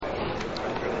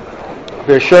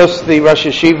Bershus, the Rosh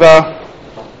Yeshiva,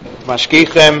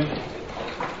 Mashgichem,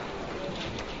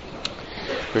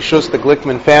 Bershus, the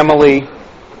Glickman family.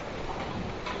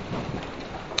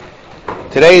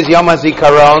 Today is Yom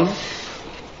haZikaron,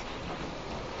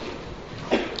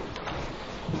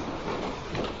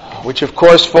 which of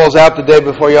course falls out the day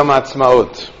before Yom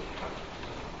HaAtzmaut.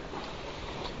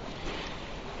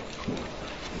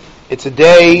 It's a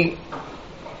day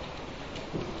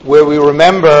where we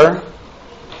remember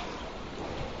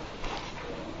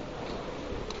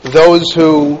those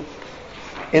who,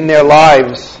 in their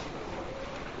lives,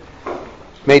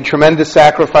 made tremendous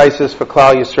sacrifices for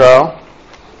Klal Yisrael.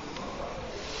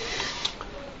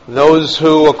 Those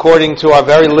who, according to our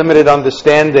very limited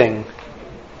understanding,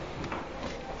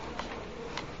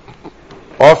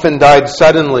 often died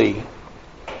suddenly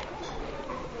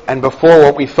and before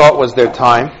what we thought was their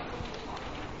time.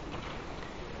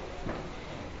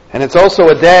 And it's also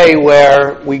a day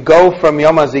where we go from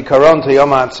Yom HaZikaron to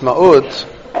Yom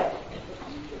HaAtzmaut,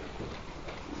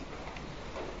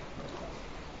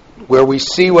 where we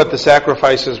see what the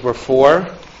sacrifices were for,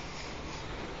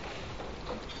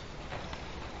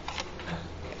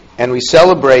 and we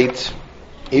celebrate,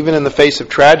 even in the face of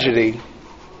tragedy,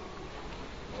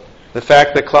 the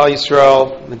fact that Klal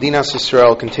Yisrael, Medinas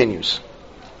Yisrael, continues.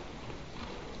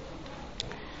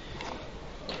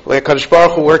 The way HaKadosh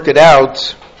Baruch Hu worked it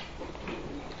out,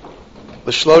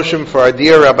 the Shloshim for our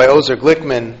dear Rabbi Ozer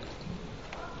Glickman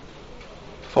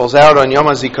falls out on Yom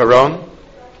HaZikaron,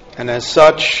 and as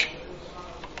such,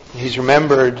 he's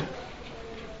remembered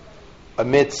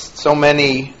amidst so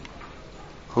many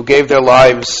who gave their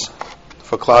lives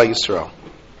for Klal Yisrael.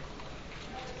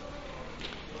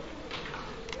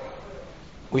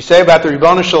 We say about the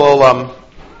Ribono Shel Olam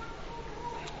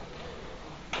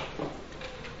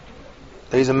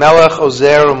that he's a Melech,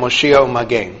 Ozer, Moshiach,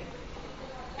 U'Magen.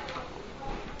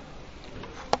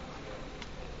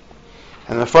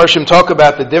 And the Farshim talk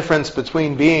about the difference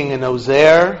between being an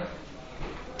Ozer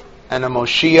and a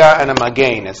Moshiach and a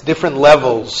Magen. It's different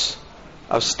levels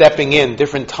of stepping in,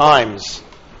 different times.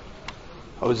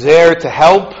 Ozer to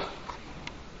help,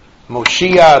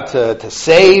 Moshiach to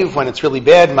save when it's really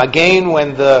bad, Magen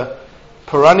when the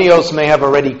perennials may have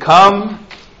already come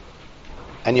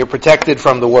and you're protected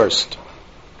from the worst.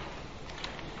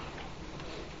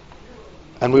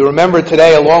 And we remember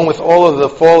today, along with all of the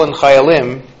fallen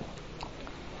Chayalim,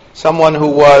 someone who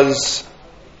was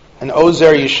an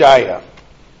Ozer Yishayah,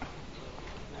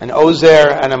 an Ozer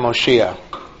and a Moshiach.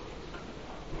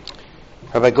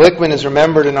 Rabbi Glickman is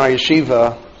remembered in our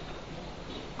yeshiva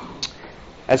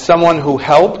as someone who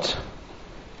helped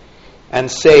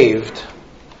and saved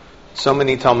so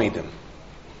many Talmidim.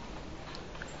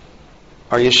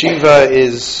 Our yeshiva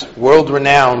is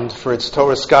world-renowned for its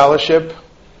Torah scholarship.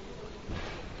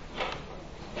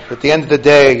 At the end of the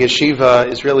day, yeshiva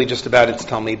is really just about its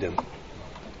Talmidim,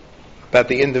 about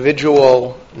the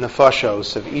individual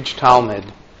nefashos of each Talmud,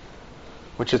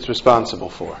 which it's responsible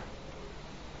for.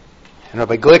 And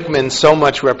Rabbi Glickman so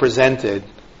much represented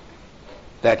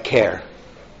that care.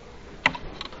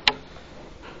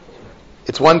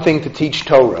 It's one thing to teach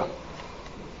Torah,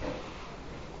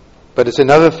 but it's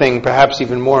another thing, perhaps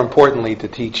even more importantly, to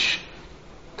teach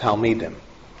Talmidim.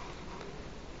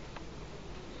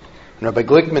 And Rabbi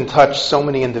Glickman touched so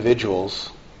many individuals,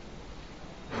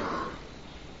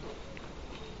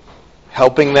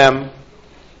 helping them,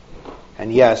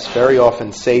 and yes, very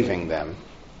often saving them,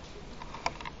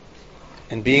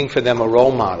 and being for them a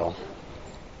role model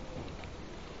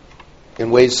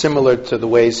in ways similar to the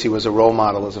ways he was a role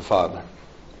model as a father.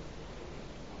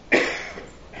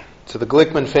 To the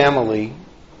Glickman family,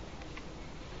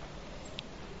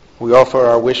 we offer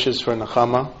our wishes for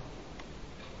Nechama.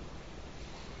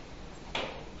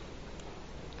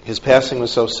 His passing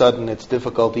was so sudden, it's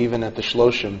difficult even at the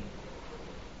Shloshim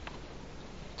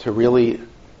to really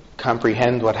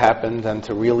comprehend what happened and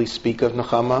to really speak of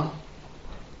Nechama.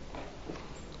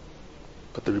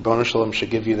 But the Ribono Shel Olam should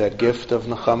give you that gift of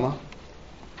Nechama.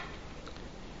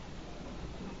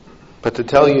 But to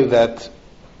tell you that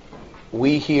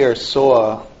we here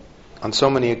saw on so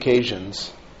many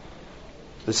occasions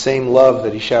the same love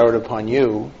that he showered upon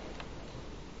you,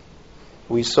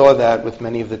 we saw that with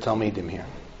many of the Talmidim here.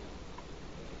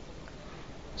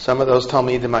 Some of those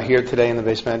Talmidim are here today in the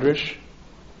Beis Medrash,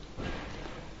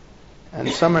 and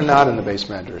some are not in the Beis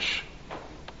Medrash,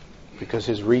 because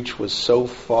his reach was so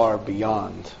far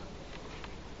beyond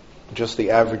just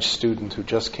the average student who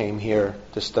just came here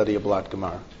to study a Blat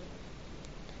Gemara.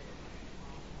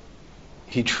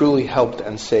 He truly helped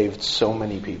and saved so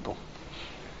many people.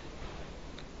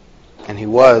 And he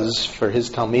was, for his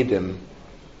Talmidim,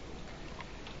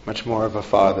 much more of a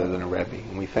father than a Rebbe.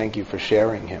 And we thank you for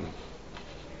sharing him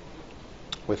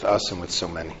with us and with so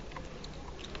many.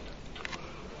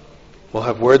 We'll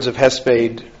have words of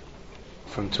hesped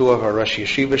from two of our Rosh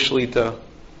Yeshiva Shlita.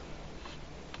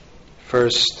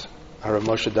 First, haRav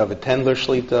Moshe David Tendler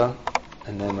Shlita,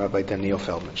 and then Rabbi Daniel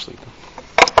Feldman Shlita.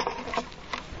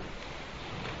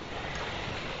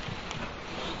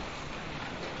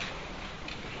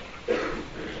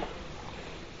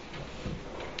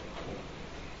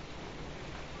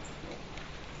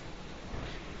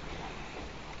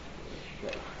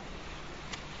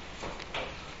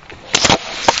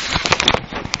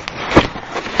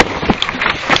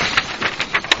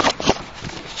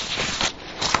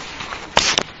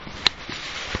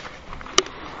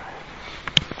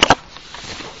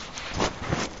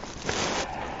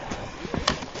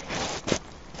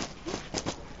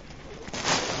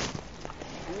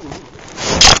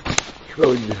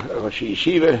 Rosh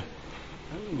Yeshiva,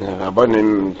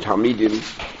 Rabbanim, Talmidim,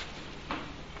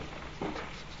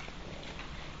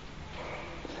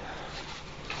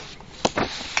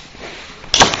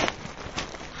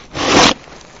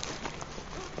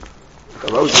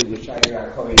 Ozer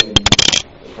Yishayah haCohein,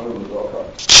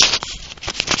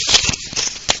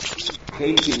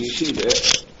 came to Yeshiva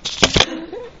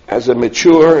as a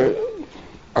mature,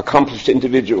 accomplished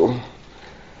individual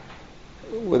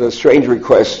with a strange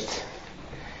request.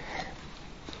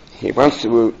 He wants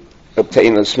to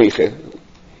obtain a smicha.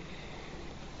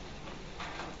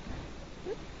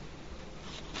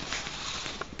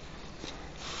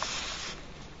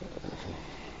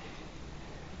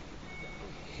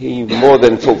 He more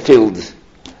than fulfilled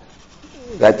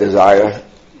that desire.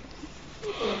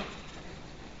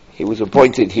 He was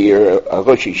appointed here a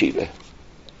Rosh Yeshiva.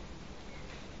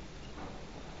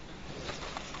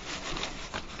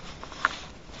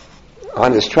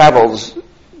 On his travels,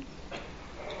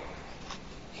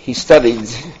 he studied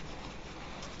with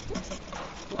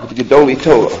Gedolei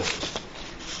Torah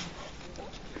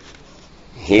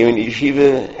here in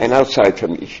Yeshiva and outside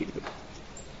from Yeshiva.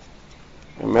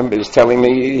 I remember he was telling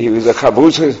me he was a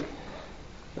chavrusa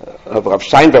of Rav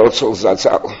Steinbertzel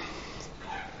Zatzal.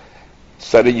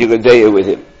 Studied Yudadeya with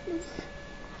him.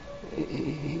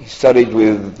 He studied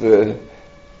with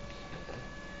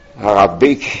haRav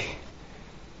Bick,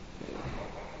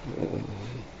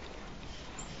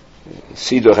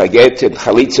 Siddur Haget and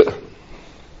Chalitza.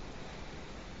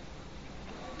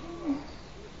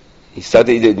 He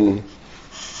studied in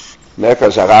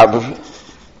Merkaz Arav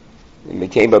and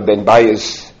became a Ben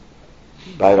Bayis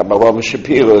by Rabbi Avraham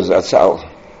Shapiro Zatzal.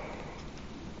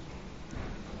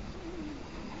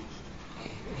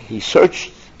 He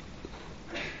searched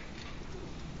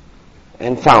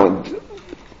and found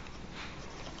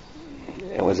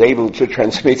and was able to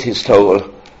transmit his Torah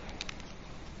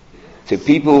to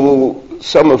people,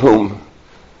 some of whom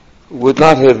would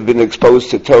not have been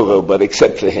exposed to Torah but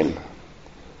except for him.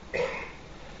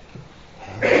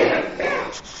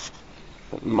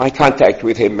 My contact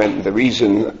with him, and the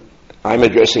reason I'm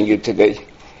addressing you today,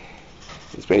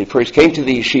 is when he first came to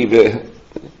the yeshiva,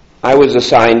 I was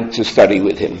assigned to study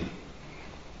with him.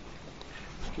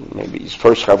 Maybe his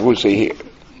first chavrusa here.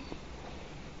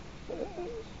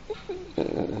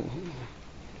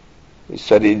 We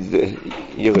studied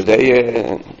Yudadeya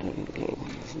and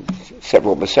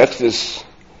several Masechtas.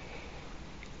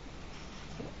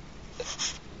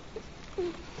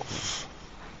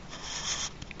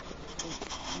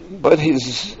 But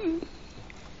his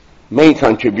main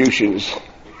contributions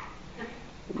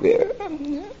there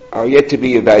are yet to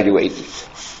be evaluated.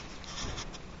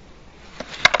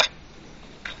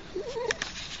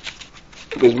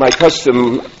 It was my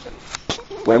custom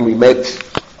when we met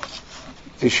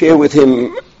to share with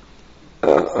him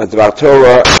a Dvar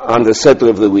Torah on the Seder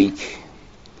of the week.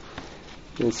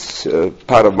 It's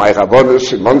part of my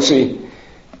Rabbonos in Monsey.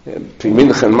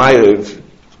 Pre-Mincha and Ma'ariv,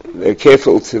 they're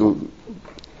careful to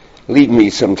leave me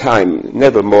some time,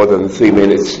 never more than 3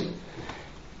 minutes,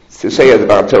 to say a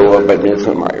Dvar Torah by Mincha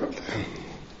and Ma'ariv.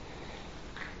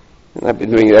 And I've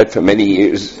been doing that for many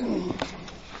years.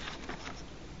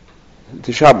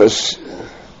 The Shabbos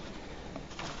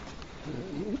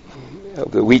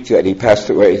of the week that he passed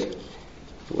away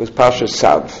was Parshas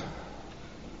Tzav.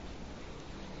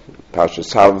 Parshas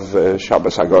Tzav,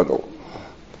 Shabbos HaGodol.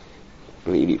 I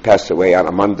believe he passed away on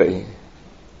a Monday.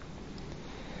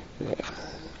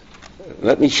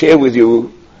 Let me share with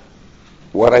you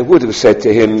what I would have said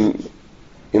to him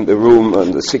in the room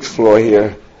on the 6th floor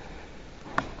here,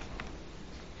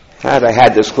 had I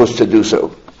had the chus to do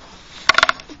so.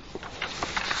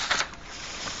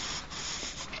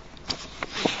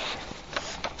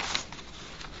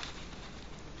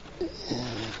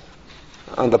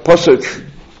 On the Pasuk,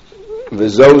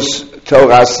 V'zos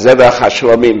Toras Zevach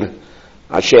HaShlomim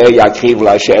Asher Yakriv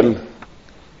L'Hashem,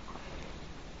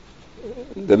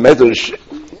 the Medrash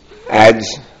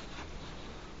adds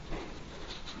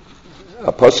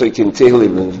a Pasuk in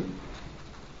Tehillim,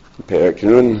 Perek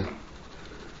Nun,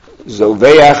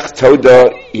 Zoveach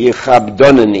Toda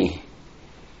Yichabdonani.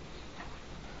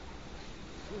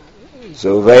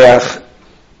 Zoveach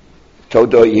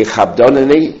Toda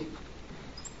Yichabdonani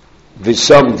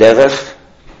V'som Derech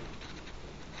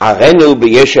Arenu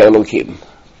B'yesh Elokim.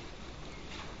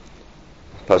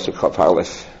 Pasuk Chaf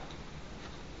Aleph.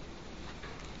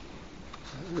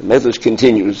 The Medrash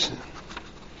continues.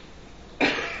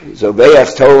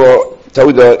 Zoveach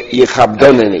Toda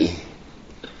Yichabdonani.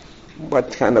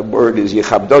 What kind of word is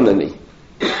Yichabdonani?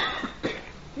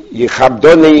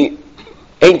 Yichabdoni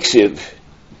Enksiv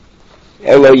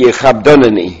Elo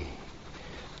Yichabdonani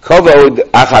Kovod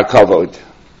Acha Kovod.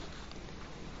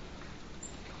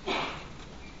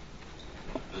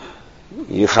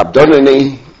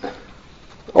 Yichabdonani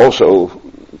also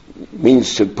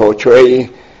means to portray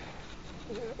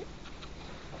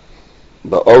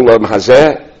Ba'olam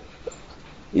Hazeh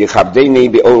Yichabdeni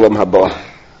Ba'olam Haba.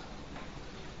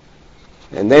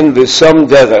 And then V'som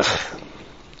Derech.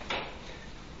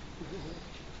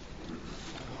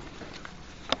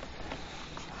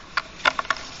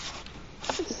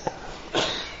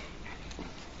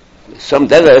 V'som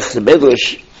Derech, the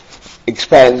Medrash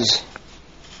expands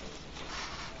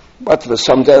what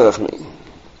V'som Derech mean.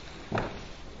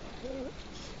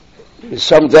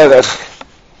 V'som Derech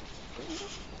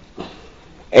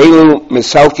Eilu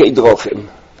Misalkei Drochim,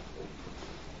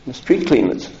 the street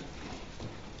cleaners.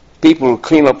 People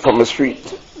clean up from the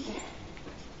street.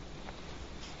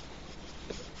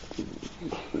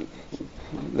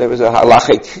 There was a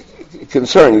halachic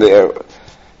concern there.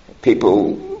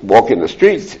 People walk in the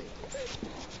street,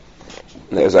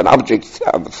 there's an object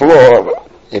on the floor.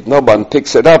 If no one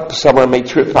picks it up, someone may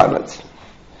trip on it.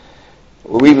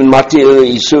 Or even matir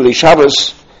isuri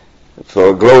Shabbos for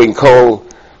a glowing coal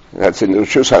that's in the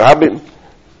Rishus HaRabim.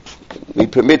 We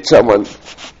permit someone,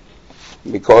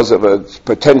 because of a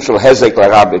potential hezek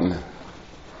l'rabim,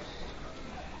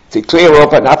 to clear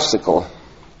up an obstacle.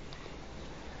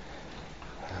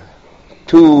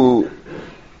 Two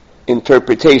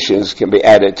interpretations can be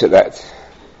added to that.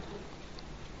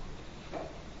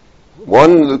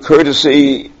 One, the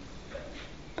courtesy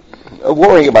of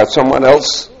worrying about someone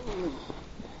else.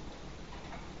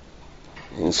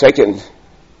 And second,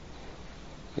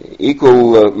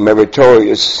 equal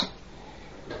meritorious,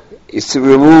 is to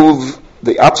remove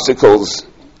the obstacles,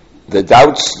 the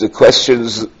doubts, the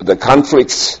questions, the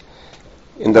conflicts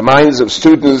in the minds of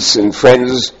students and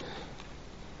friends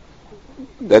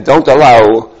that don't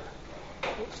allow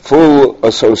full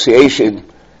association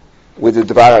with the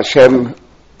Dvar Hashem,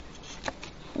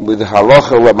 with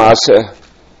halacha l'maaseh.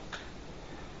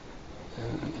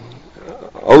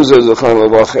 Ozer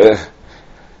Glickman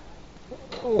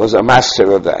was a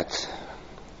master of that.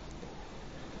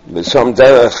 With some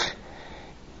derech,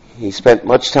 he spent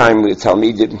much time with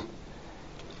Talmidim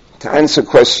to answer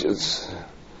questions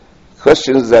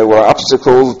that were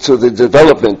obstacles to the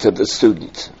development of the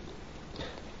student.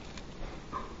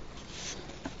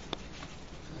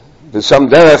 With some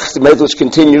derech, the Medrash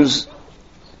continues,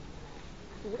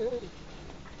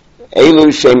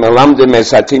 Elu shem alamdim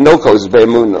es hatinokos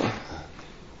be'emunah.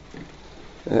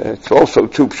 It's also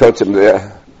two pshatim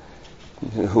there.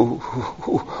 Who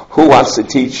wants to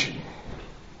teach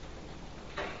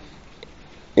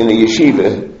in a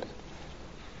yeshiva,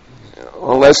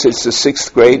 unless it's the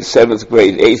 6th grade, 7th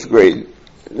grade, 8th grade?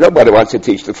 Nobody wants to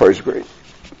teach the 1st grade.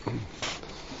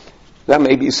 That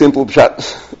may be a simple pshat.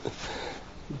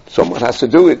 Someone has to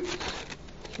do it.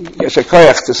 Yesh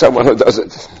hakoach to someone who does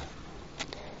it.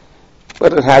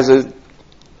 But it has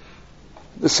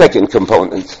the second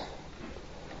component,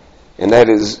 and that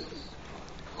is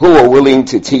who are willing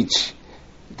to teach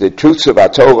the truths of our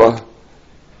Torah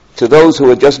to those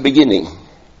who are just beginning.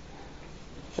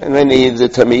 And many of the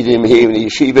Talmidim here in the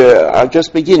yeshiva are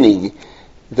just beginning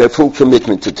their full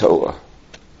commitment to Torah.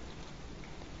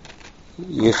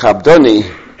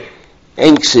 Yichabdoni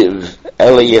enksiv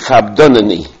ele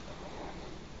yichabdonani.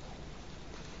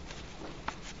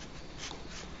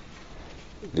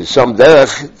 V'som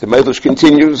derech, the Medrash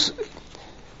continues,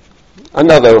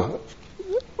 another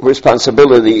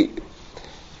responsibility.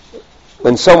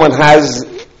 When someone has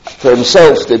for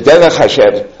himself the derech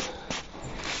Hashem,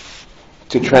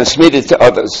 to transmit it to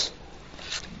others.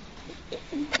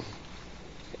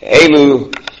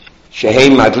 Elu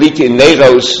shehem madlikin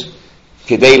neiros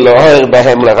kidei loher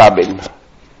behem lerabim.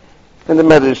 And the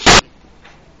Medrash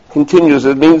continues.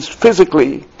 It means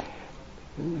physically.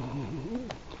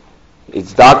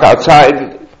 It's dark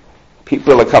outside.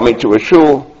 People are coming to a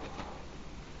shul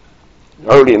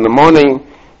early in the morning.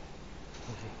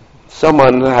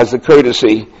 Someone has the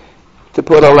courtesy to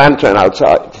put a lantern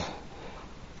outside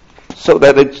so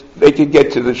that they can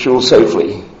get to the shul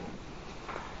safely.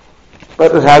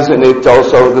 But it has in it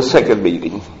also the second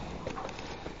meaning,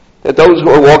 that those who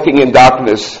are walking in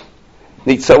darkness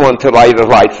need someone to light a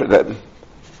light for them,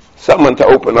 someone to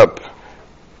open up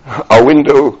a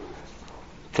window,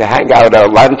 to hang out a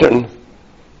lantern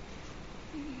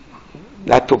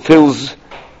that fulfills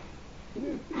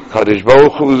Kadosh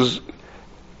Baruch Hu's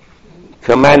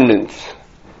commandment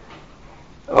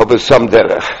of a Sam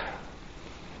Derech.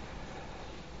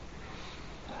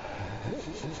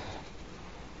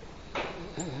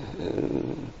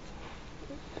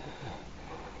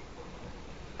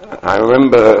 I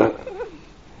remember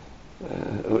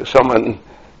someone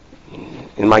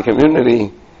in my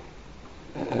community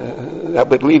that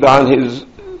would leave on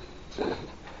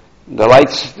the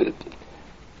lights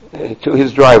to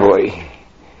his driveway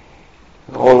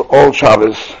all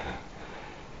Shabbos,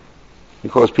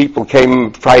 because people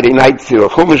came Friday night to a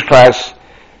Chumash class,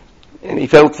 and he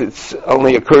felt it's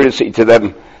only a courtesy to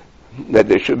them that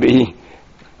there should be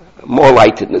more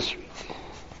light in the street.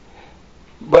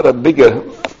 But a bigger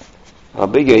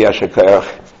Yashakar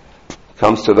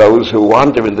comes to those who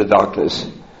wander in the darkness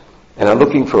and are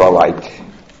looking for a light.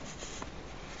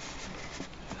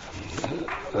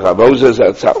 haRav Ozer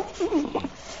ZT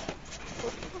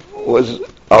was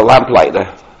a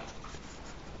lamplighter,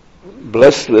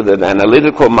 blessed with an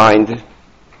analytical mind,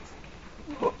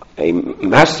 a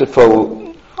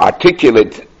masterful,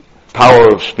 articulate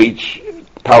power of speech,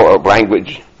 power of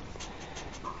language,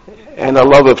 and a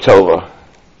love of Torah.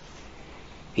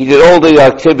 He did all the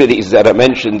activities that are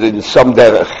mentioned in Sam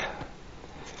Derech,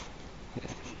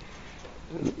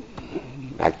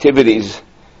 activities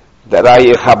that are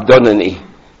Yechabdonani,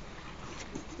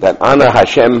 that honor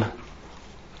Hashem,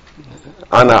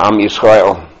 honor Am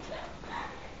Yisrael.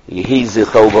 Yehi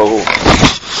Zichro Baruch.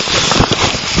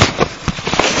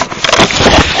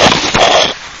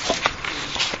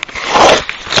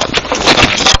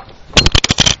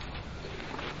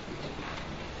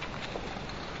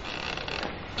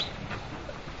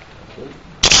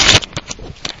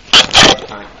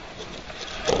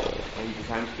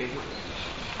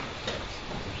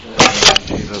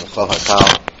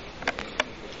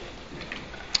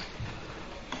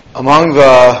 Among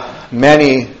the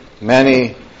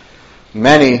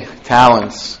many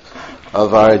talents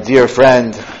of our dear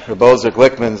friend haRav Ozer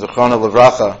Glickman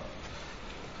ZT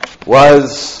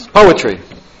was poetry.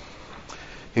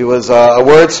 He was a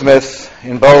wordsmith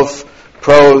in both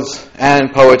prose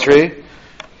and poetry.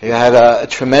 He had a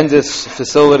tremendous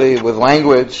facility with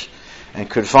language and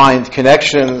could find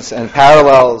connections and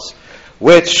parallels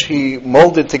which he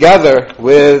molded together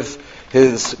with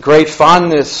his great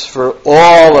fondness for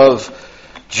all of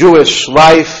Jewish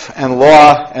life and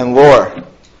law and lore.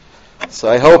 So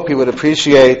I hope you would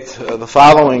appreciate the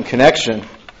following connection.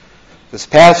 This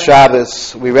past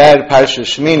Shabbos, we read Parsha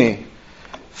Shmini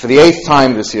for the 8th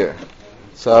time this year.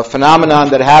 It's a phenomenon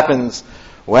that happens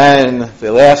when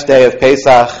the last day of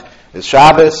Pesach is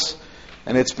Shabbos,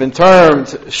 and it's been termed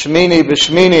Shmini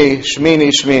b'Shmini, Shmini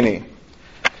Shmini.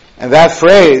 And that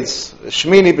phrase,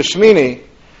 Shmini b'Shmini,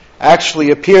 actually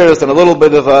appears in a little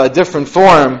bit of a different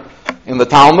form in the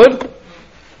Talmud,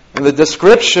 in the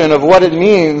description of what it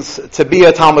means to be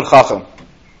a Talmud Chacham.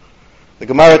 The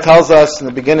Gemara tells us in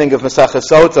the beginning of Masechah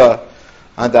Sota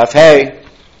on Daf Hey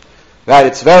that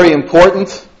it's very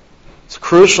important, it's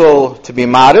crucial to be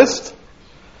modest,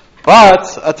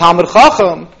 but a Talmud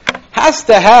Chacham has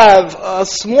to have a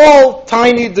small,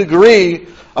 tiny degree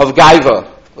of gaiva,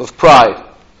 of pride.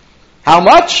 How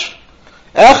much?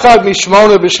 Echad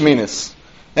mishmona b'shminis,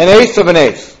 an eighth of an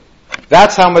eighth.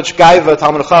 That's how much gaiva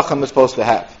Talmud Chacham is supposed to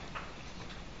have.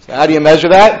 So how do you measure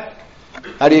that?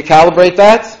 How do you calibrate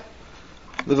that?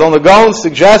 The Vilna Gaon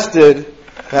suggested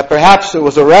that perhaps it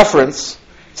was a reference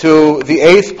to the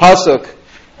 8th pasuk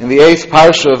in the 8th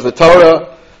parsha of the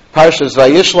Torah, Parshas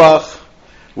Vayishlach,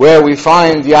 where we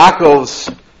find Yaakov's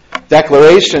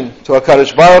declaration to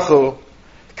HaKadosh Baruch Hu,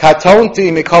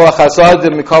 Katonti mikol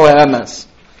hachasadim mikol ha'emes,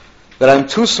 that I'm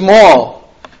too small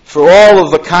for all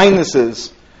of the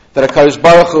kindnesses that HaKadosh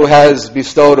Baruch Hu has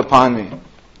bestowed upon me.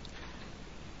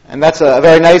 And that's a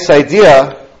very nice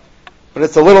idea, but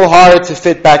it's a little hard to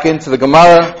fit back into the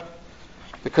Gemara,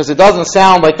 because it doesn't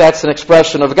sound like that's an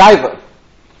expression of gaiva. It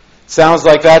sounds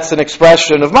like that's an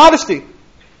expression of modesty.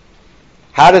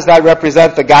 How does that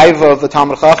represent the gaiva of the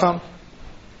Talmud Chacham?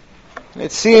 And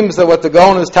it seems that what the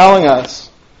Gaon is telling us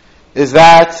is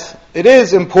that it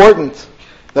is important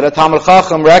that a Talmid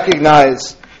Chacham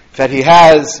recognize that he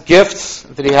has gifts,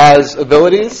 that he has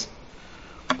abilities,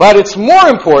 but it's more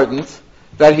important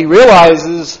that he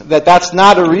realizes that that's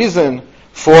not a reason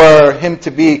for him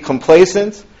to be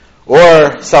complacent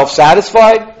or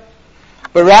self-satisfied,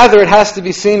 but rather it has to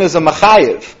be seen as a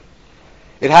machayev.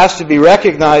 It has to be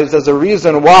recognized as a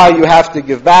reason why you have to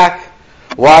give back,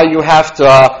 why you have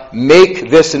to make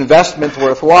this investment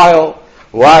worthwhile,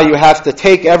 why you have to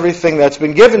take everything that's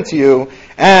been given to you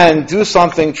and do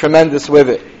something tremendous with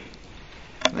it.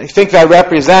 And I think that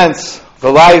represents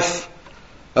the life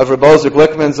of Rav Ozer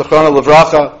Glickman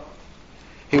ZT.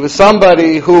 He was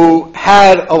somebody who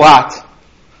had a lot.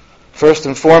 First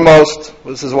and foremost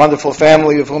was his wonderful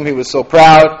family of whom he was so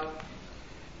proud.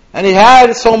 And he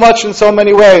had so much in so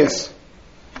many ways.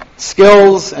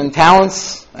 Skills and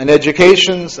talents and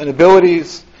educations and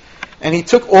abilities. And he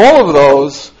took all of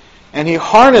those and he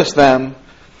harnessed them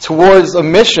towards a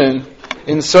mission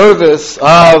in service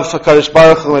of HaKadosh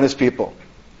Baruch Hu and his people.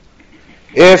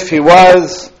 If he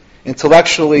was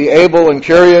intellectually able and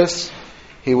curious,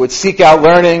 he would seek out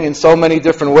learning in so many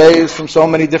different ways from so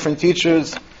many different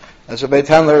teachers, as Rabbi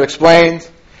Tendler explained,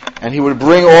 and he would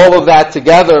bring all of that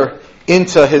together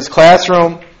into his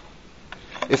classroom.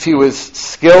 If he was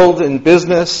skilled in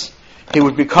business, he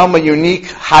would become a unique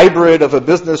hybrid of a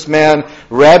businessman,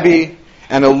 Rabbi,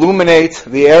 and illuminate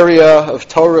the area of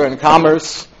Torah and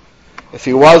commerce. If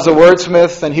he was a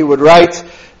wordsmith, then he would write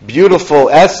beautiful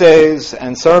essays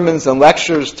and sermons and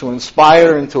lectures to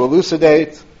inspire and to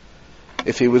elucidate.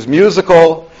 If he was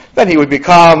musical, then he would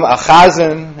become a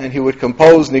chazan and he would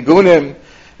compose nigunim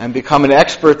and become an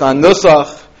expert on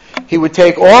nusach. He would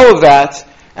take all of that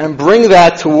and bring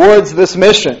that towards this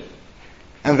mission.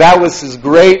 And that was his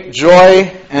great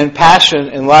joy and passion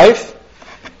in life.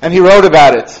 And he wrote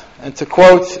about it. And to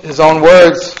quote his own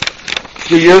words, a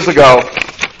few years ago,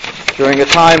 during a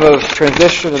time of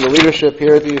transition in the leadership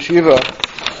here at the yeshiva,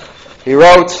 he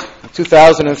wrote in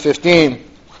 2015,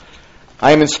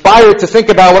 "I am inspired to think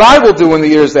about what I will do in the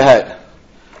years ahead.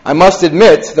 I must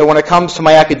admit that when it comes to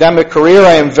my academic career,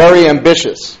 I am very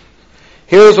ambitious.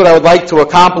 Here's what I would like to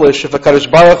accomplish if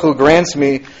HaKadosh Baruch Hu grants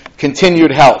me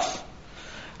continued health.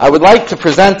 I would like to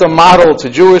present a model to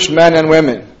Jewish men and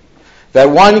women that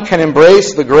one can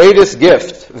embrace the greatest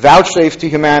gift vouchsafed to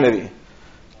humanity,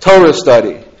 Torah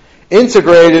study,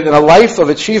 integrated in a life of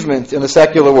achievement in the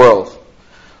secular world.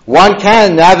 One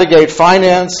can navigate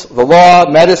finance, the law,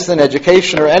 medicine,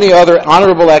 education, or any other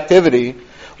honorable activity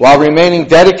while remaining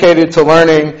dedicated to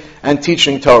learning and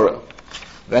teaching Torah."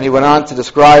 Then he went on to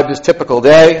describe his typical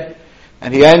day,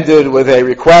 and he ended with a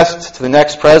request to the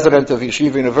next president of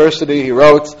Yeshiva University. He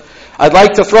wrote, "I'd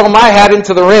like to throw my hat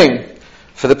into the ring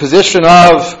for the position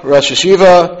of Rosh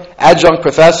Yeshiva, adjunct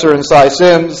professor in Cy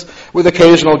Sims, with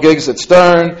occasional gigs at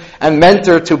Stern, and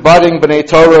mentor to budding B'nai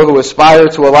Torah who aspire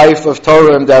to a life of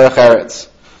Torah and Derech Eretz.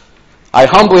 I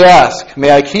humbly ask,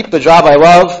 may I keep the job I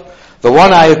love, the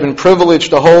one I have been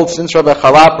privileged to hold since Rabbi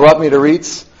Chalap brought me to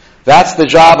Ritz. That's the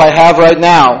job I have right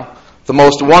now, the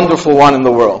most wonderful one in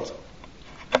the world."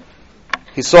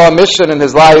 He saw a mission in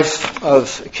his life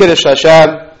of Kiddush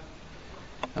Hashem,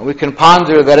 and we can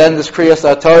ponder that in this Kriyas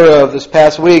HaTorah of this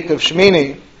past week of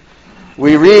Shemini,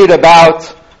 we read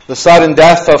about the sudden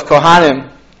death of Kohanim,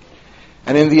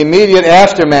 and in the immediate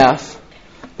aftermath,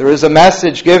 there is a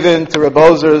message given to Reb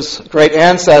Ozer's great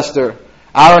ancestor,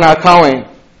 Aaron haCohein,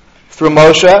 through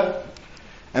Moshe,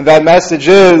 and that message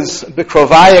is,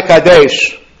 B'krovai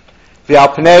Kadesh,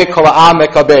 V'al Pnei Kol Ha'am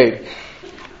Ekabed.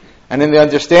 And in the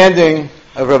understanding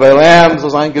of Rabbi Lam,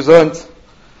 Zayin Gesund,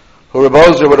 who Reb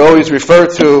Ozer would always refer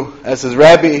to as his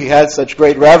Rebbe, he had such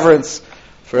great reverence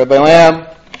for Rabbi Lam.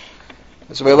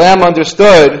 As Rabbi Lam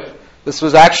understood, this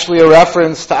was actually a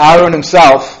reference to Aaron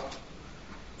himself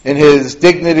in his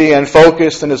dignity and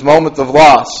focus in his moment of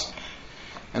loss.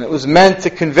 And it was meant to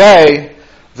convey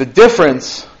the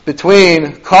difference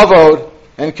between kavod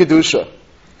and kedusha.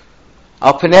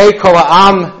 Al Pnei Kol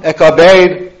Ha'am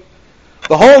Ekabed.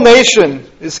 The whole nation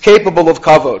is capable of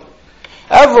kavod.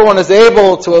 Everyone is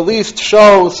able to at least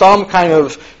show some kind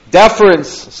of deference,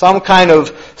 some kind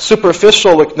of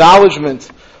superficial acknowledgement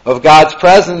of God's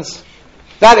presence.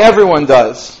 That everyone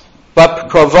does. But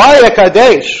Krovai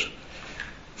Kadesh,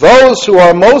 those who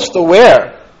are most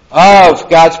aware of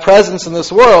God's presence in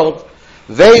this world,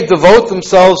 they devote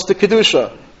themselves to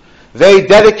kedusha. They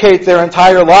dedicate their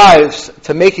entire lives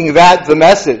to making that the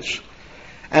message.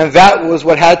 And that was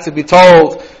what had to be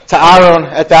told to Aaron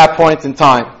at that point in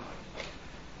time.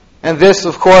 And this,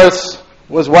 of course,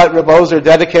 was what Reb Ozer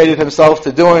dedicated himself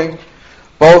to doing,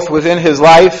 both within his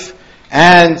life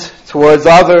and towards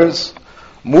others,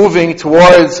 moving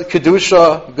towards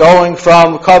Kedusha, going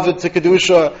from Kavod to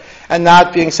Kedusha, and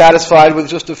not being satisfied with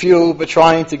just a few, but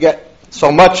trying to get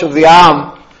so much of the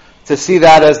Am to see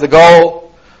that as the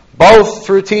goal, both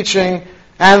through teaching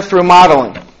and through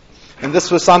modeling. And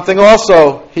this was something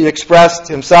also he expressed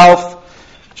himself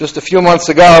just a few months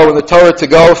ago in the Torah to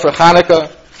Go for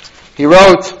Hanukkah. He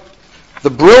wrote, "The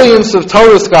brilliance of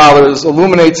Torah scholars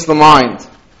illuminates the mind.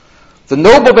 The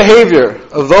noble behavior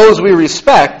of those we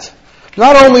respect,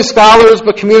 not only scholars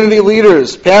but community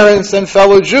leaders, parents, and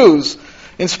fellow Jews,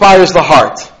 inspires the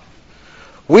heart.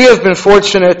 We have been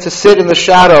fortunate to sit in the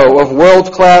shadow of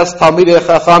world-class Talmidei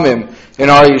Chachamim in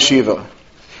our yeshiva.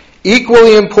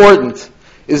 Equally important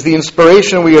is the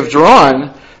inspiration we have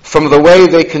drawn from the way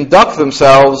they conduct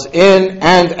themselves in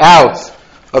and out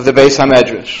of the Beis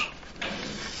HaMedrash."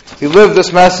 He lived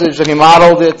this message and he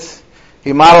modeled it.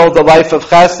 He modeled the life of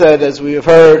Chesed, as we have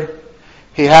heard.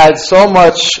 He had so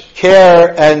much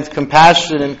care and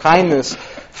compassion and kindness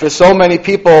for so many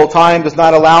people, time does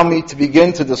not allow me to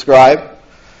begin to describe.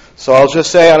 So I'll just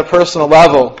say on a personal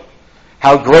level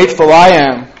how grateful I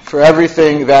am for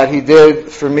everything that he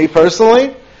did for me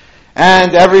personally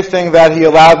and everything that he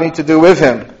allowed me to do with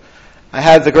him. I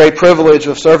had the great privilege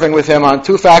of serving with him on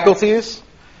 2 faculties,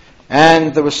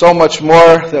 and there was so much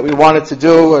more that we wanted to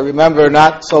do. I remember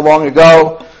not so long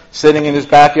ago sitting in his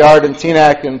backyard in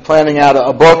Teaneck and planning out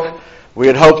a book we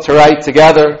had hoped to write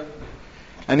together.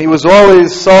 And he was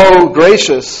always so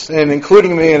gracious in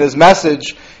including me in his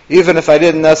message, even if I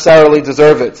didn't necessarily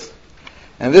deserve it.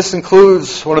 And this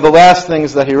includes one of the last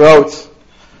things that he wrote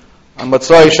on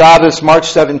Motzei Shabbos, March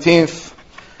 17th,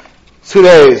 2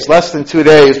 days, less than 2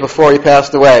 days before he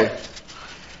passed away.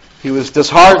 He was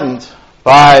disheartened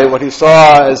by what he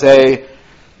saw as a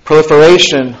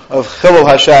proliferation of Chilul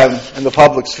Hashem in the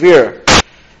public sphere.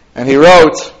 And he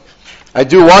wrote, "I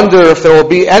do wonder if there will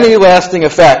be any lasting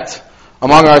effect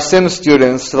among our SIM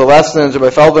students to the lessons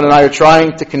Rabbi Feldman and I are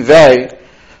trying to convey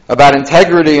about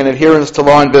integrity and adherence to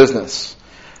law and business.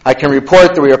 I can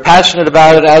report that we are passionate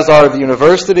about it, as are the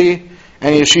university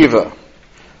and yeshiva.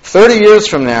 30 years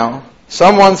from now,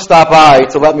 someone stop by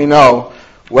to let me know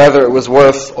whether it was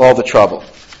worth all the trouble."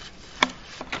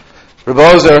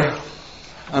 Rabbi Ozer,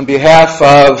 on behalf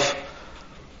of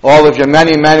all of your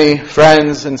many, many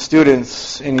friends and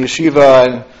students in yeshiva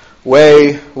and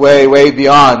way, way, way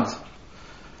beyond,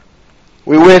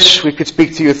 we wish we could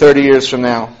speak to you 30 years from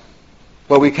now.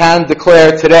 But we can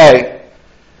declare today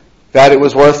that it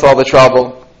was worth all the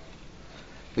trouble,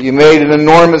 that you made an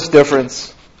enormous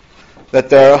difference, that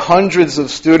there are hundreds of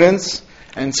students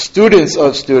and students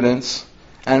of students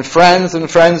and friends of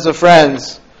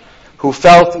friends who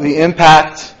felt the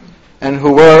impact and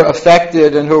who were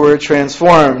affected and who were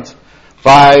transformed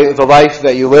by the life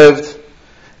that you lived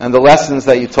and the lessons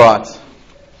that you taught.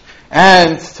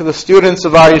 And to the students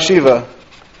of our yeshiva,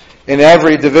 in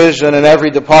every division, in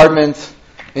every department,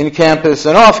 in campus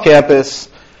and off campus,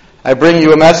 I bring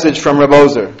you a message from Rav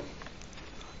Ozer.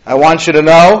 I want you to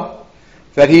know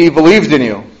that he believed in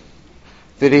you,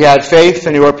 that he had faith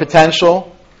in your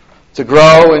potential to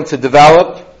grow and to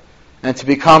develop and to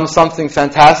become something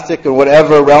fantastic in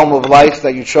whatever realm of life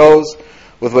that you chose,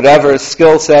 with whatever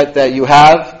skill set that you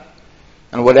have,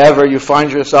 and whatever you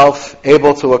find yourself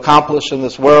able to accomplish in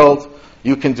this world.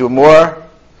 You can do more.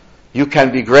 You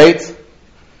can be great.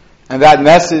 And that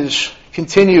message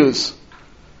continues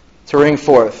to ring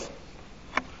forth.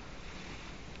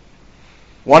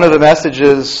 One of the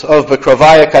messages of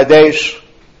B'Krovaya Kadesh,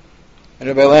 and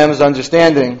Rabbi Lamb's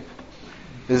understanding,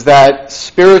 is that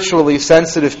spiritually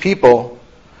sensitive people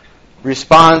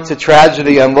respond to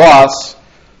tragedy and loss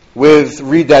with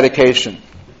rededication.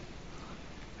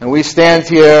 And we stand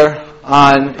here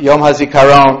on Yom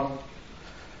haZikaron,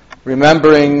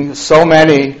 remembering so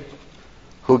many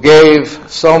who gave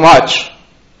so much.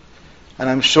 And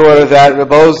I'm sure that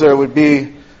Reb Ozer would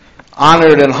be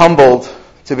honored and humbled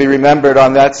to be remembered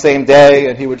on that same day,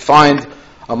 and he would find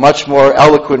a much more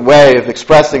eloquent way of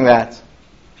expressing that.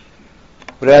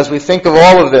 But as we think of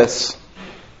all of this,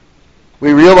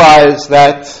 we realize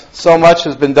that so much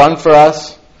has been done for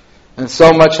us, and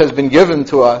so much has been given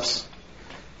to us,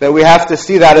 that we have to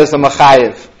see that as a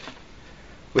machayev.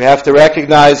 We have to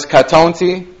recognize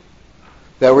katonti,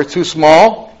 that we're too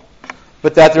small,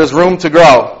 but that there's room to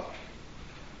grow,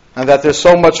 and that there's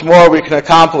so much more we can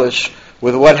accomplish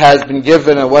with what has been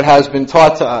given and what has been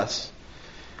taught to us.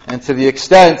 And to the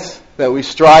extent that we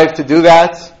strive to do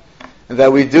that, and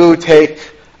that we do take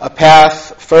a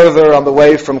path further on the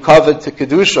way from Kavod to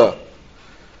Kedusha,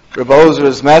 Reb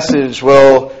Ozer's message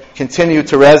will continue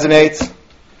to resonate.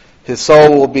 His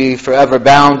soul will be forever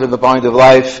bound in the bind of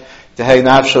life. Tehei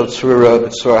nafsho tzura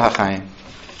b'tzura haChohein.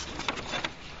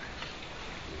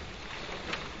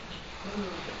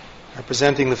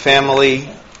 Representing the family,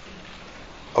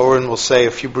 Oren will say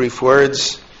a few brief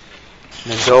words,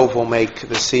 and then Dov will make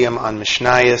the siyum on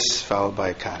Mishnayos, followed by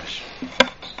a Kaddish.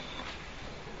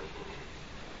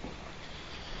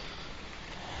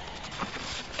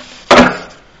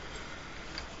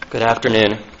 Good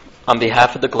afternoon. On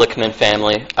behalf of the Glickman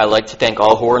family, I'd like to thank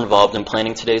all who were involved in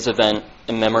planning today's event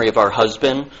in memory of our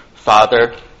husband,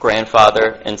 father,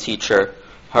 grandfather, and teacher,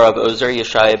 haRav Ozer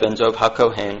Yishayah ben Dov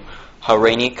haCohein,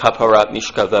 Hareini Kaparat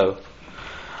Mishkavo.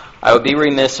 I would be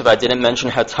remiss if I didn't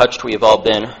mention how touched we have all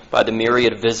been by the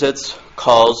myriad visits,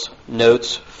 calls,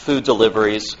 notes, food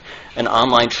deliveries, and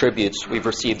online tributes we've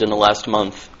received in the last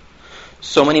month.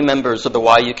 So many members of the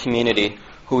YU community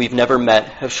who we've never met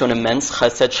have shown immense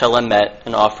chesed shel emet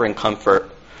in offering comfort.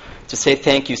 To say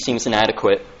thank you seems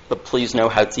inadequate, but please know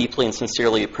how deeply and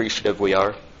sincerely appreciative we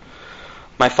are.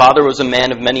 My father was a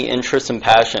man of many interests and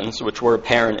passions, which were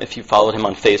apparent if you followed him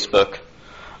on Facebook.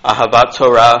 Ahavat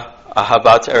Torah,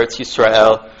 Ahavat Eretz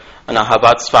Yisrael, and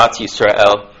Ahavat Sfat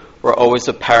Yisrael were always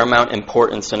of paramount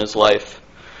importance in his life.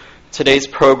 Today's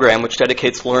program, which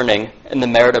dedicates learning and the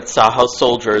merit of Tzahal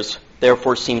soldiers,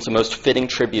 therefore seems a most fitting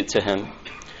tribute to him.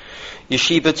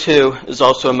 Yeshiva, too, is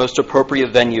also a most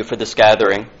appropriate venue for this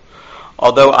gathering.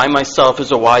 Although I myself,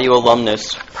 as a YU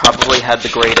alumnus, probably had the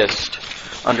greatest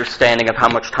understanding of how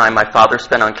much time my father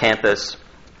spent on campus,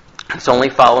 it's only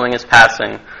following his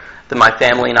passing that my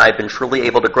family and I have been truly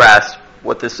able to grasp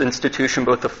what this institution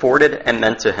both afforded and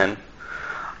meant to him.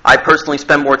 I personally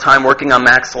spent more time working on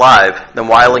Max Live than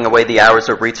whiling away the hours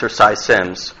of Reitzer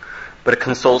Sims, but it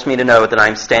consoles me to know that I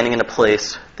am standing in a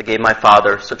place that gave my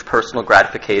father such personal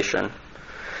gratification.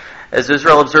 As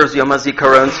Israel observes Yom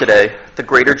haZikaron today, the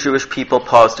greater Jewish people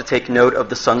pause to take note of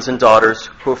the sons and daughters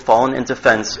who have fallen in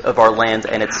defense of our land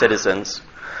and its citizens.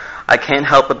 I can't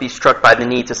help but be struck by the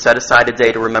need to set aside a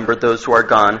day to remember those who are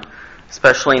gone,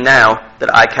 especially now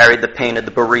that I carry the pain of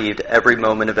the bereaved every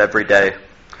moment of every day.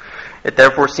 It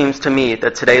therefore seems to me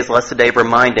that today is less a day of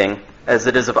reminding, as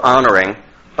it is of honoring,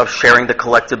 of sharing the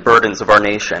collective burdens of our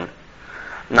nation.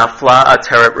 Nafla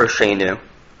ateret roshenu.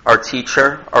 Our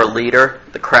teacher, our leader,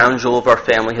 the crown jewel of our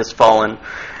family has fallen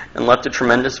and left a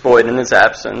tremendous void in his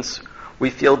absence.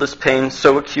 We feel this pain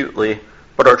so acutely,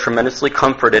 but are tremendously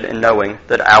comforted in knowing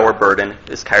that our burden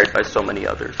is carried by so many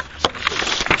others.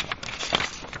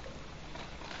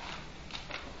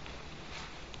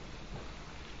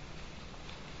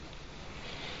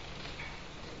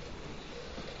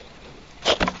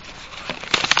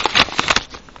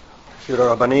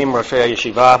 Rabbanim, Roshei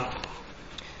Yeshiva.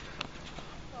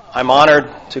 I'm honored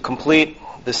to complete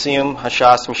the Siyum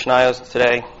Hashas Mishnayos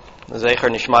today. Zecher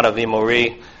Nishmat Avi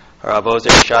Mori, haRav Ozer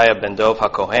Yishayah ben Dov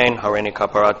haCohein, Hareini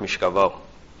Kaparat Mishkavo.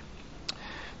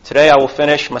 Today I will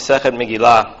finish Masechet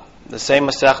Megillah, the same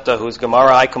Masechta whose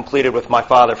Gemara I completed with my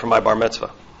father for my bar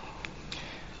mitzvah.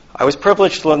 I was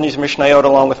privileged to learn these Mishnayot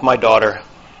along with my daughter,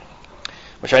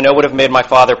 which I know would have made my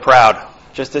father proud,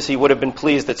 just as he would have been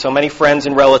pleased that so many friends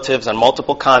and relatives on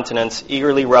multiple continents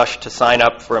eagerly rushed to sign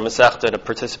up for a Masechta to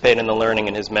participate in the learning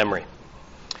in his memory.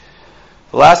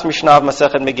 The last Mishnah of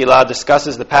Masechet Megillah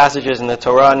discusses the passages in the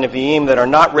Torah and Nevi'im that are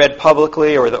not read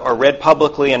publicly or are read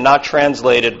publicly and not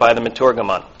translated by the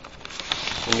Meturgaman.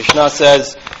 The Mishnah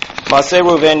says, Maseh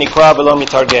Ruven nikra v'lo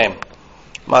mitargem.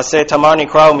 Maseh Tamar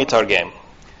nikra u'mitargem.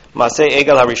 Maseh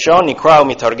Egel harishon nikra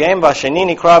u'mitargem.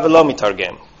 V'asheni nikra v'lo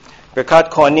mitargem. Birkat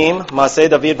Kohanim, Maseh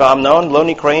David v'Amnon, lo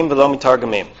nikraim v'lo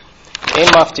mitargamim. Ein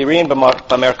maftirin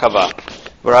b'merkava.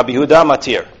 V'Rabbi Yehuda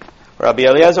matir. Rabbi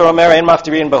Eliezer Omer, ein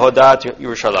maftirin b'hodat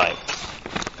Yerushalayim.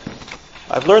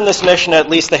 I've learned this Mishnah at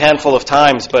least a handful of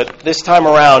times, but this time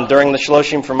around, during the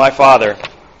Shloshim for my father,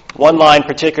 one line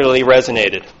particularly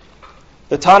resonated.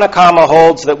 The Tana Kama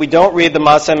holds that we don't read the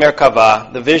Maseh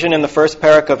Merkava, the vision in the first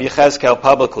parak of Yechezkel,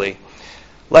 publicly,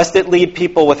 lest it lead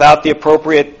people without the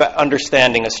appropriate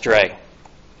understanding astray.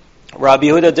 Rabbi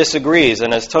Yehuda disagrees,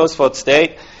 and as Tosfot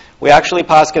state, we actually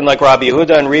paskin like Rabbi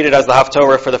Yehuda and read it as the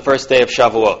Haftorah for the first day of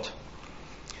Shavuot.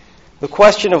 The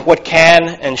question of what can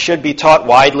and should be taught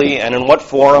widely and in what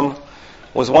forum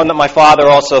was one that my father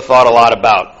also thought a lot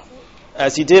about.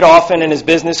 As he did often in his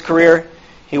business career,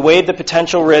 he weighed the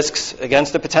potential risks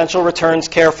against the potential returns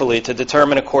carefully to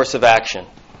determine a course of action.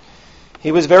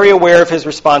 He was very aware of his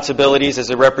responsibilities as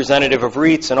a representative of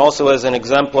REITs and also as an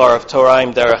exemplar of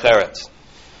Toraim Derech Eretz.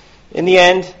 In the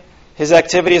end, his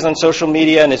activities on social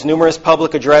media and his numerous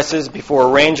public addresses before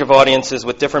a range of audiences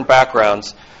with different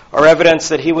backgrounds are evidence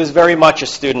that he was very much a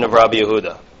student of Rabbi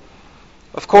Yehuda.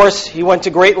 Of course, he went to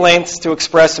great lengths to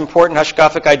express important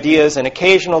hashkafic ideas and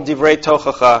occasional divrei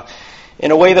tochacha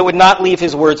in a way that would not leave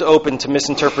his words open to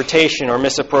misinterpretation or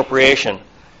misappropriation.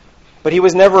 But he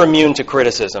was never immune to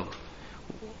criticism.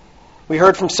 We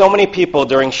heard from so many people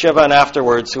during Shiva and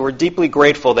afterwards who were deeply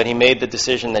grateful that he made the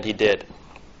decision that he did.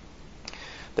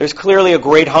 There's clearly a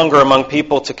great hunger among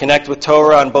people to connect with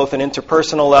Torah on both an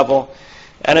interpersonal level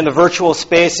and in the virtual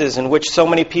spaces in which so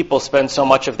many people spend so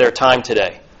much of their time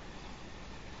today.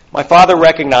 My father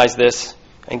recognized this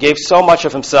and gave so much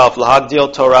of himself,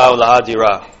 lahagdil Torah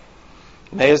lahadira.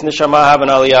 May his neshama have an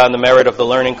aliyah in the merit of the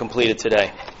learning completed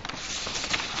today.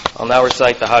 I'll now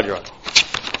recite the Hadron.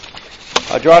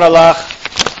 Hadron alach,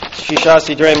 Shisha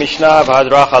Sidrei Mishnah,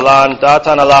 V'hadrach Alan,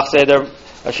 Datan alach Seder,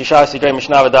 Shisha Sidrei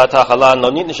Mishnah, V'datach Alan, Lo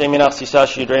nit Neshem Minach Sisa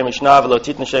Sidrei Mishnah, V'lo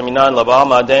tit Neshem Minan, L'ba'al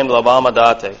Ma'adem, L'ba'al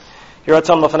Ma'date.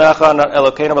 Hiratzam L'fanecha,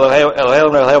 Elokeinu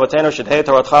Eloheu V'tenu, Shedhei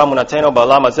Toratcha, Munatenu,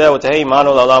 Ba'alam Hazeh, V'tehei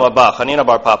Imanu L'olam Haba, Chanina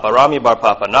Bar Papa, Rami Bar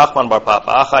Papa, Nachman Bar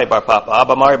Papa, Achai Bar Papa,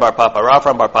 Abba Mari Bar Papa,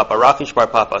 Rafram Bar Papa, Rachish Bar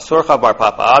Papa, Surcha Bar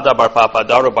Papa, Ada Bar Papa,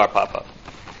 Daru Bar Papa.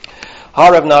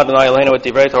 haRav Adonai Eloheinu et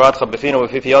divrei Toratcha b'finu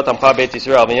v'fifiot amcha beit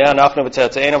Yisrael v'yeh anachnu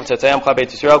v'tzetzeinu v'tzetzei amcha beit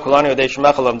Yisrael kulanu yodei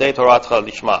shemecha lamdei Toratcha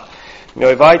lishma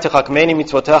me'oivai techakmeni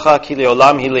mitzvotecha ki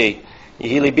le'olam hili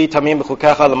yehi libi tamim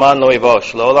b'chukecha leman lo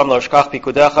evosh le'olam lo eshkach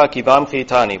pikudecha ki bam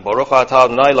chitani baruch atah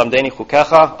Adonai lamdeni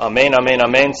chukecha amen amen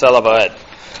amen sela va'ed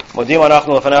modim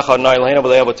anachnu lefanecha Adonai Eloheinu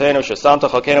b'lei avotenu shesamta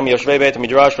chalkenu miyoshvei beit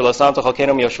midrash v'lo samta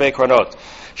chalkenu miyoshvei kronot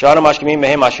she'anu mashkimim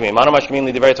mehem mashkimim anu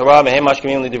mashkimim lidivrei Torah mehem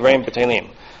mashkimim lidivrei betelim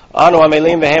Anu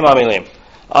amelim vehem amelim.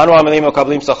 Anu amelim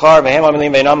makablim sachar vehem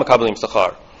amelim ve'enam makablim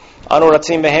sachar. Anu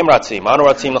ratzim vehem ratzim. Anu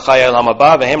ratzim l'chaya elam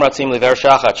haba vehem ratzim liver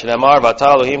shachat. Shneimar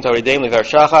v'ata Elohim taridem liver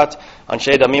shachat.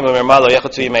 Anshe damim v'merma lo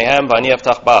yechatzu yimehem v'ani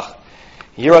aftach bach.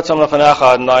 Yiratzam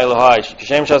lefanecha Adonai Elohai.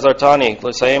 Kishem shazartani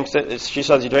l'sayim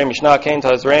shisha zidrei mishnah kein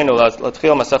ta'azreinu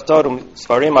l'tchil masechtot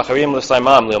u'sfarim acharim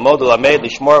l'saymam l'yomod l'lamed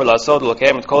l'shmor v'lasod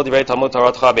l'lokem et kol divrei Talmud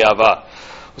Toratcha be'ava.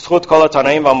 וזכות כל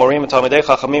התנאים והמורים ותלמידי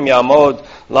חכמים יעמוד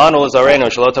לנו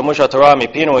לזרענו שלא תמוש התורה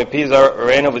מפינו ומפי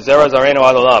זרענו וזרע זרענו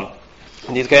עד עולם.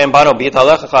 נתקיים בנו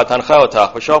בהתהלכך תנחה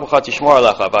אותך ושוכבך תשמור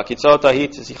עליך והקיצות ההיא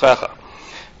תשיחך.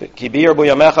 כי בי ירבו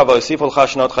ימיך והוסיפו לך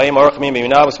שנות חיים אורך ימים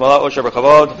בימינה ושמאלה עושר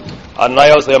בכבוד.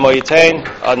 אדוני עוז לעמו ייתן,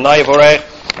 אדוני יבורך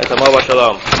את עמו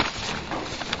בשלום.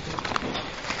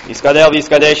 יסקדל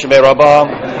ויסקדש ברבה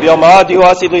ביומא דיו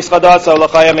עשית ליסקדסה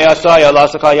ולחי מעשיה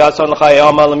לעשך יעשון לחי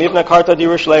עמל למבנה קרתא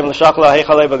דירושלים לשחלה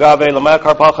היכלי וגבי למאה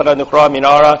קרפחנה נקרא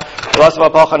מנערה ולעשבה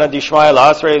פחנה דשמיא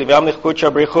לעשרי וימליך קודשא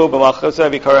בריחו במלכוסה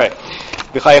ויקרא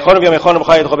בחייכון ובימיכון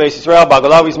ובחיי תחובי ישראל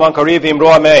בעגלה ובזמן קריב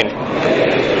ואמרו אמן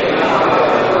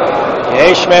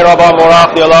יהי שמי רבה מורך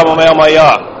לעולם ומאה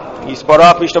ומיה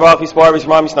יסברך וישתבח ויספור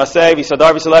וישמע מסנשא ויסדר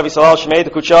ויסלב ויסלל שמי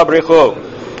תקודשא בריחו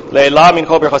Leila min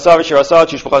kol berchasav v'shirasad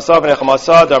shishpuchasav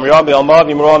v'nechamasav d'amiram b'alma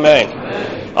v'imru amen.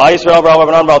 Al Yisrael b'al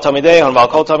Rabbanan b'al Talmidehon b'al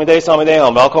kol Talmidei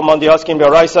Talmidehon b'al kol mandiyaskin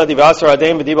b'araisa di v'asar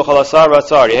adem v'di b'chol asar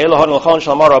v'asar yehi lahon l'chon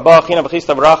shalmar rabah china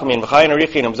v'chista v'rachmin v'chayin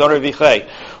arichin v'zor v'vichei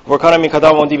v'orkana min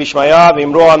kadam v'di v'shmaya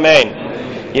v'imru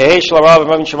amen. Yehi shlarav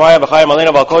v'mavin shemaya v'chayim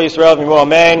aleinu b'al kol Yisrael v'imru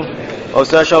amen.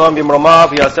 Oseh shalom v'imroma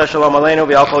v'yaseh shalom aleinu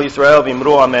v'al kol Yisrael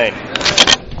v'imru amen.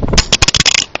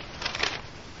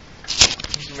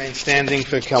 Remain standing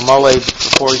for Kalmale.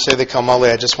 Before we say the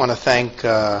Kalmale, I just want to thank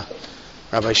Rabbi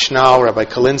Schnau, Rabbi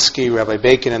Kalinsky, Rabbi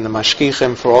Bacon, and the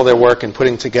Mashkichim for all their work in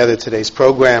putting together today's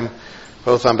program,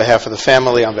 both on behalf of the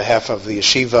family, on behalf of the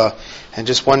yeshiva. And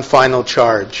just one final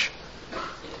charge.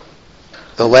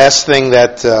 The last thing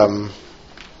that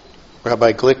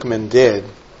Rabbi Glickman did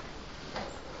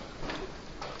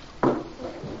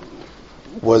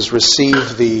was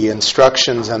receive the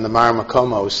instructions and the Mar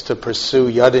Makomos to pursue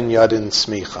Yadin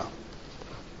Smicha.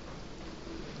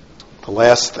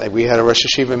 We had a Rosh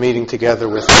Yeshiva meeting together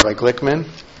with Rabbi Glickman,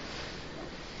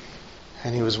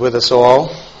 and he was with us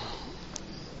all.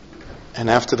 And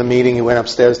after the meeting, he went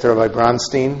upstairs to Rabbi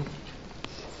Bronstein,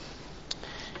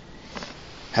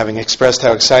 having expressed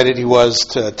how excited he was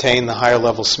to attain the higher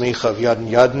level Smicha of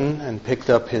Yadin, and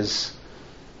picked up his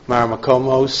Mar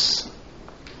Makomos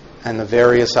and the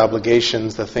various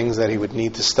obligations, the things that he would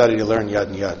need to study to learn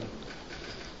Yadin.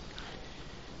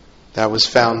 That was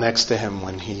found next to him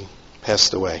when he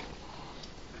passed away.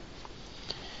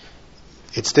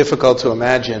 It's difficult to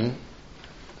imagine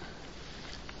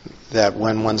that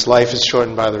when one's life is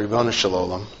shortened by the Ribbono Shel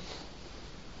Olam,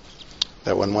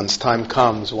 that when one's time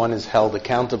comes, one is held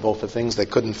accountable for things they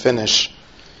couldn't finish,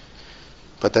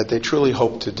 but that they truly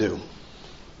hope to do.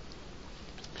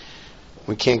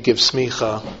 We can't give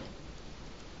smicha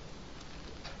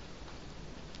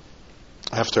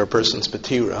after a person's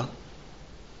patira,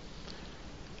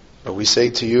 But we say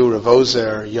to you, Rav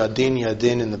Ozer, Yadin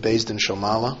Yadin in the Beis Din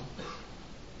Shomala.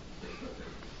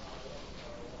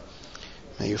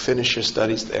 May you finish your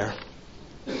studies there.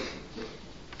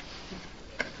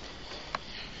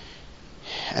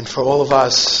 And for all of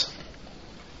us,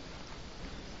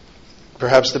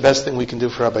 perhaps the best thing we can do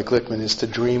for Rabbi Glickman is to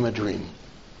dream a dream.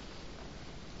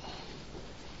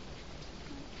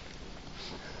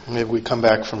 Maybe we come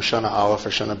back from Shana Aleph or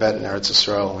Shana Bet in Eretz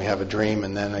Yisrael and we have a dream,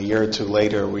 and then a year or two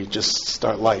later we just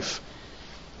start life.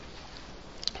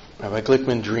 Rabbi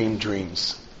Glickman dreamed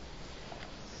dreams.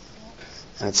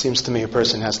 And it seems to me a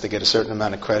person has to get a certain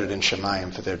amount of credit in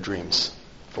Shemayim for their dreams,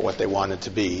 for what they wanted to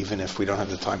be, even if we don't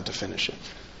have the time to finish it.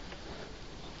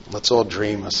 Let's all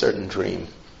dream a certain dream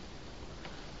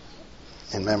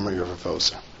in memory of Rav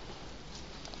Ozer.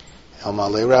 El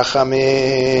Malei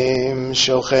Rachamim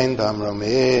Shochem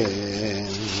Bamromim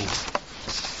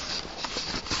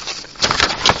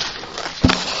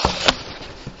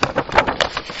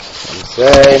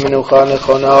Say Menucha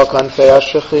Nechona Kanfei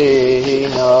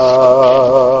HaShechina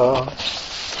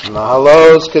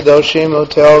Mahalos Kedoshim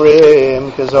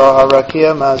Uteorim Kezor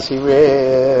HaRakia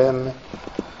Mazirim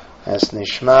Es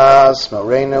Nishmas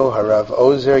Morenu haRav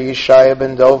Ozer Yishayah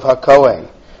ben Dov haCohein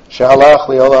Shehalach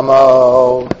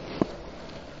Liolamo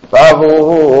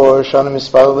Vavur Shana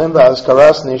Mispalalim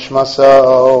Vazkaras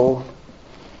Nishmaso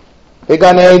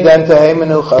Began Eden Tehei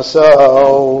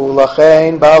Menuchaso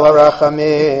Lachein Baal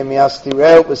HaRachamim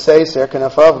Yastireu B'Seiser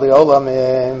Kenafav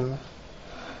Liolamim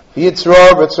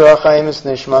V'yitzror B'tzor HaChaim Es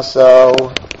Nishmaso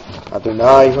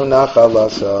Adonai Hu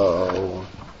Nachalaso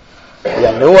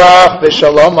Yanuach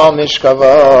B'Shalom Al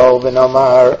Mishkavo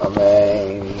V'Nomar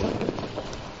Amen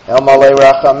El Malei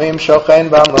Rachamim Shochein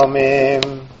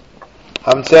B'Amromim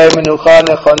Hamtzei Menucha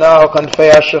Nechona Al Kanfei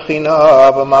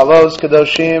HaShechina V'Malos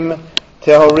Kedoshim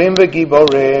Tehorim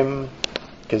V'Giborim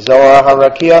Kezoar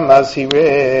HaRakia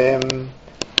Mazhirim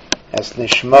Es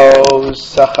Nishmos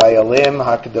Sachayalim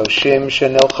HaKedoshim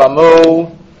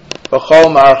Shenilchamu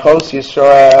B'Chol Marchos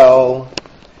Yisrael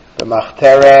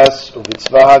B'Machteres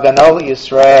U'Vitzvah Haganol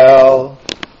Yisrael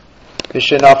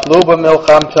V'Shenaflu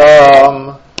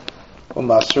B'Milchamtom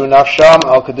U'Masru Nafsham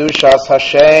Al Kedushas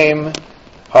Hashem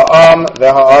Ha'am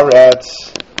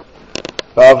V'Ha'aretz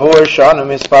V'Avur Shanu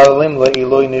Misparalim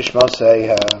Le'ilui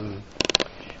Nishmoseihem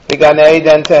V'Gan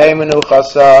Eden Tehei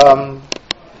Menuchasam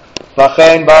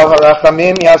V'Achein Baal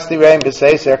HaRachamim Yasdireim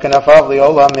B'Seiser Kenafav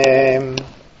Li'olamim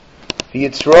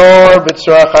V'Yitzror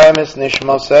B'Tzor HaChaim Es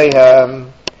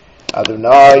Nishmoseihem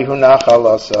Adonai Hu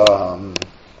Nachalasam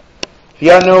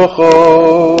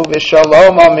V'Yanuchu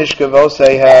V'Shalom Al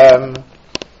Mishkavoseihem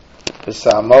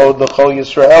V'Samod L'Chol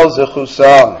Yisrael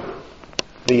Zechusam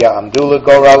V'Ya'amdu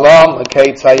L'Goralam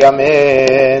L'Keitz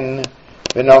HaYamin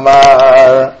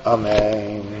V'Nomar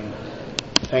Amen.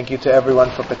 Thank you to everyone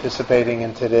for participating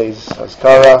in today's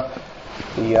haZikaron.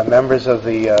 The members of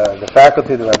the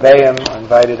faculty, the Rebbeim, are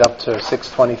invited up to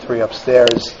 623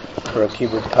 upstairs for a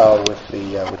kibbutz kal with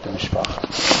the mishpacha.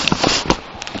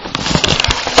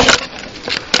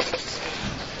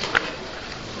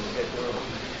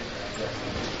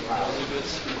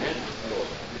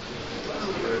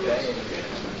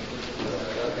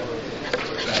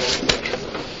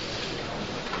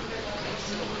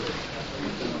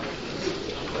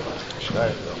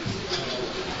 Right.